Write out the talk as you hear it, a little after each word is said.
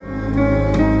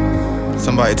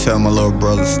Somebody tell my little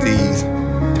brother Steve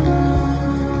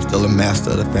I'm still a master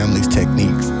of the family's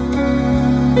techniques.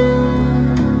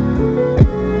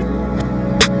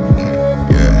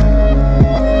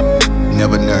 Yeah.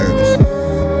 Never nervous.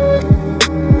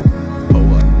 Oh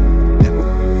what?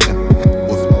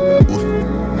 Woof, woof.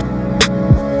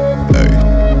 Hey.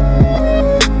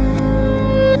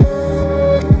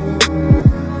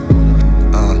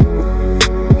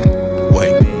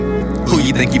 Wait. Who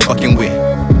you think you fucking with?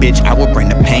 Bitch, I will bring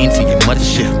the pain to your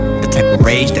mothership. The type of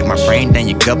rage that my brain down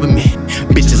your government.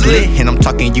 Bitch is lit, and I'm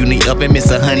talking you need up and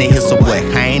miss 100 hits away.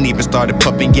 I ain't even started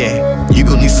pumping yet. You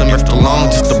gon' need some extra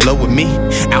long just to blow with me.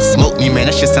 Outsmoke me, man,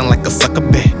 that shit sound like a sucker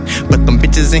bet. But them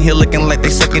bitches in here looking like they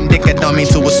sucking dick. I don't mean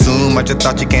to assume, I just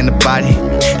thought you came to body.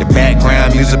 The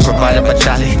background music provided by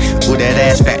Charlie. Ooh, that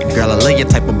ass fat girl, I love your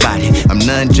type of body. I'm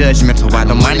non-judgmental, I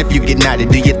don't mind if you get naughty.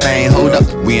 Do your thing, hold up.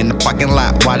 We in the parking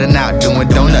lot, wildin' out, doing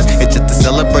donuts. It's just a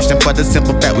celebration for the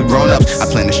simple fact we grown ups. I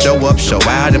plan to show up, show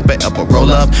out, and bet up or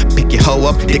roll up. Pick your hoe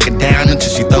up, dick her down until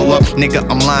she throw up. Nigga,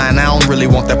 I'm lying, I don't really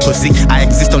want that pussy. I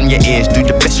exist on your edge, do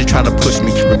your best, you try to push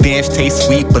me. Revenge tastes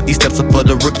sweet, but these steps are for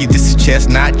the rookie. This is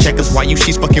chestnut checkers, why you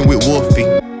she's fucking with Wolfie?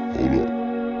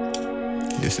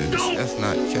 That's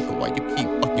not checker, why you keep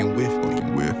fucking with me?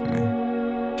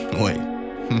 Wait,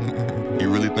 you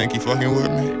really think you fucking with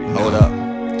me? Hold up.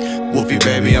 Wolfie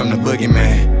baby, I'm the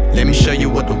boogeyman. Let me show you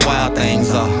what the wild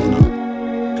things are.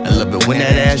 I love it when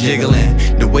that ass jiggling.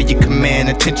 The way you command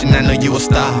attention, I know you a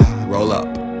star. Roll up.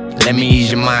 Let me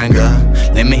ease your mind, girl.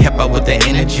 Let me help out with that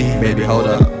energy. Baby, hold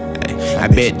up. Hey, I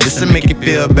bet this will make you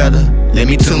feel better. Let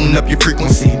me tune up your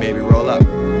frequency. Baby, roll up.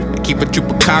 Keep a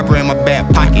chupacabra in my back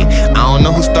pocket. I don't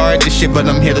know who started this shit, but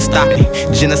I'm here to stop it.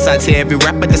 Genocide to every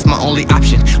rapper, that's my only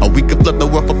option. Or we could flip the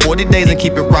world for 40 days and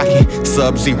keep it rocking.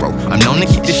 Sub-Zero, I'm known to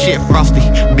keep this shit frosty.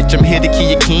 Bitch, I'm here to kill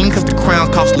your king, cause the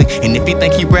crown costly. And if you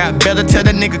think he rap better, tell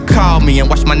the nigga call me. And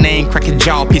watch my name crack his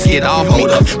jaw, piece get off me.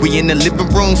 We in the living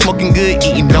room, smoking good,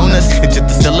 eating donuts. It's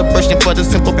just a celebration for the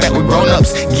simple fact we grown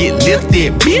ups. Get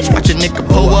lifted, bitch, watch a nigga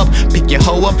pull up. Pick your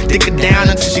hoe up, dick her down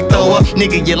until she throw up.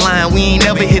 Nigga, you lying, we ain't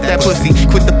never hit that pussy.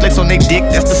 Quit the flex on they dick,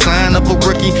 that's the sign of a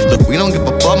rookie. Look, we don't give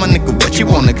a fuck, my nigga, what you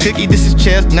want, a cookie? This is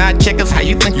chestnut checkers, how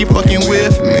you think you fucking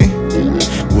with me?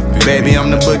 Whoopie, baby,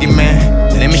 I'm the boogeyman.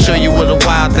 Let me show you what the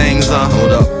wild things are.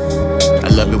 Hold up. I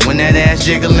love it when that ass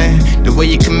jiggling. The way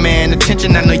you command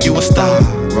attention, I know you a star.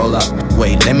 Roll up.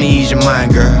 Wait, let me ease your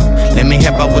mind, girl. Let me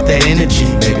help out with that energy.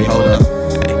 Baby, hold up.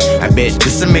 Hey, I bet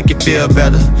this'll make you feel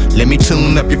better. Let me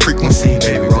tune up your frequency.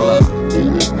 Baby, roll up.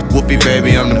 Whoopie,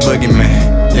 baby, I'm the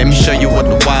boogeyman. Let me show you what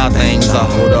the wild things are.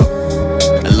 Hold up.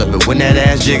 I love it when that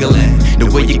ass jiggling. The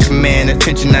way you command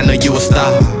attention, I know you a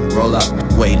star. Roll up.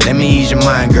 Wait, let me ease your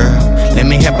mind, girl. Let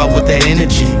me help out with that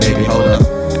energy. Baby, hold up.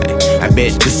 Hey, I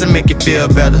bet this'll make you feel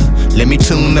better. Let me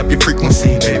tune up your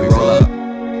frequency. Baby, roll up.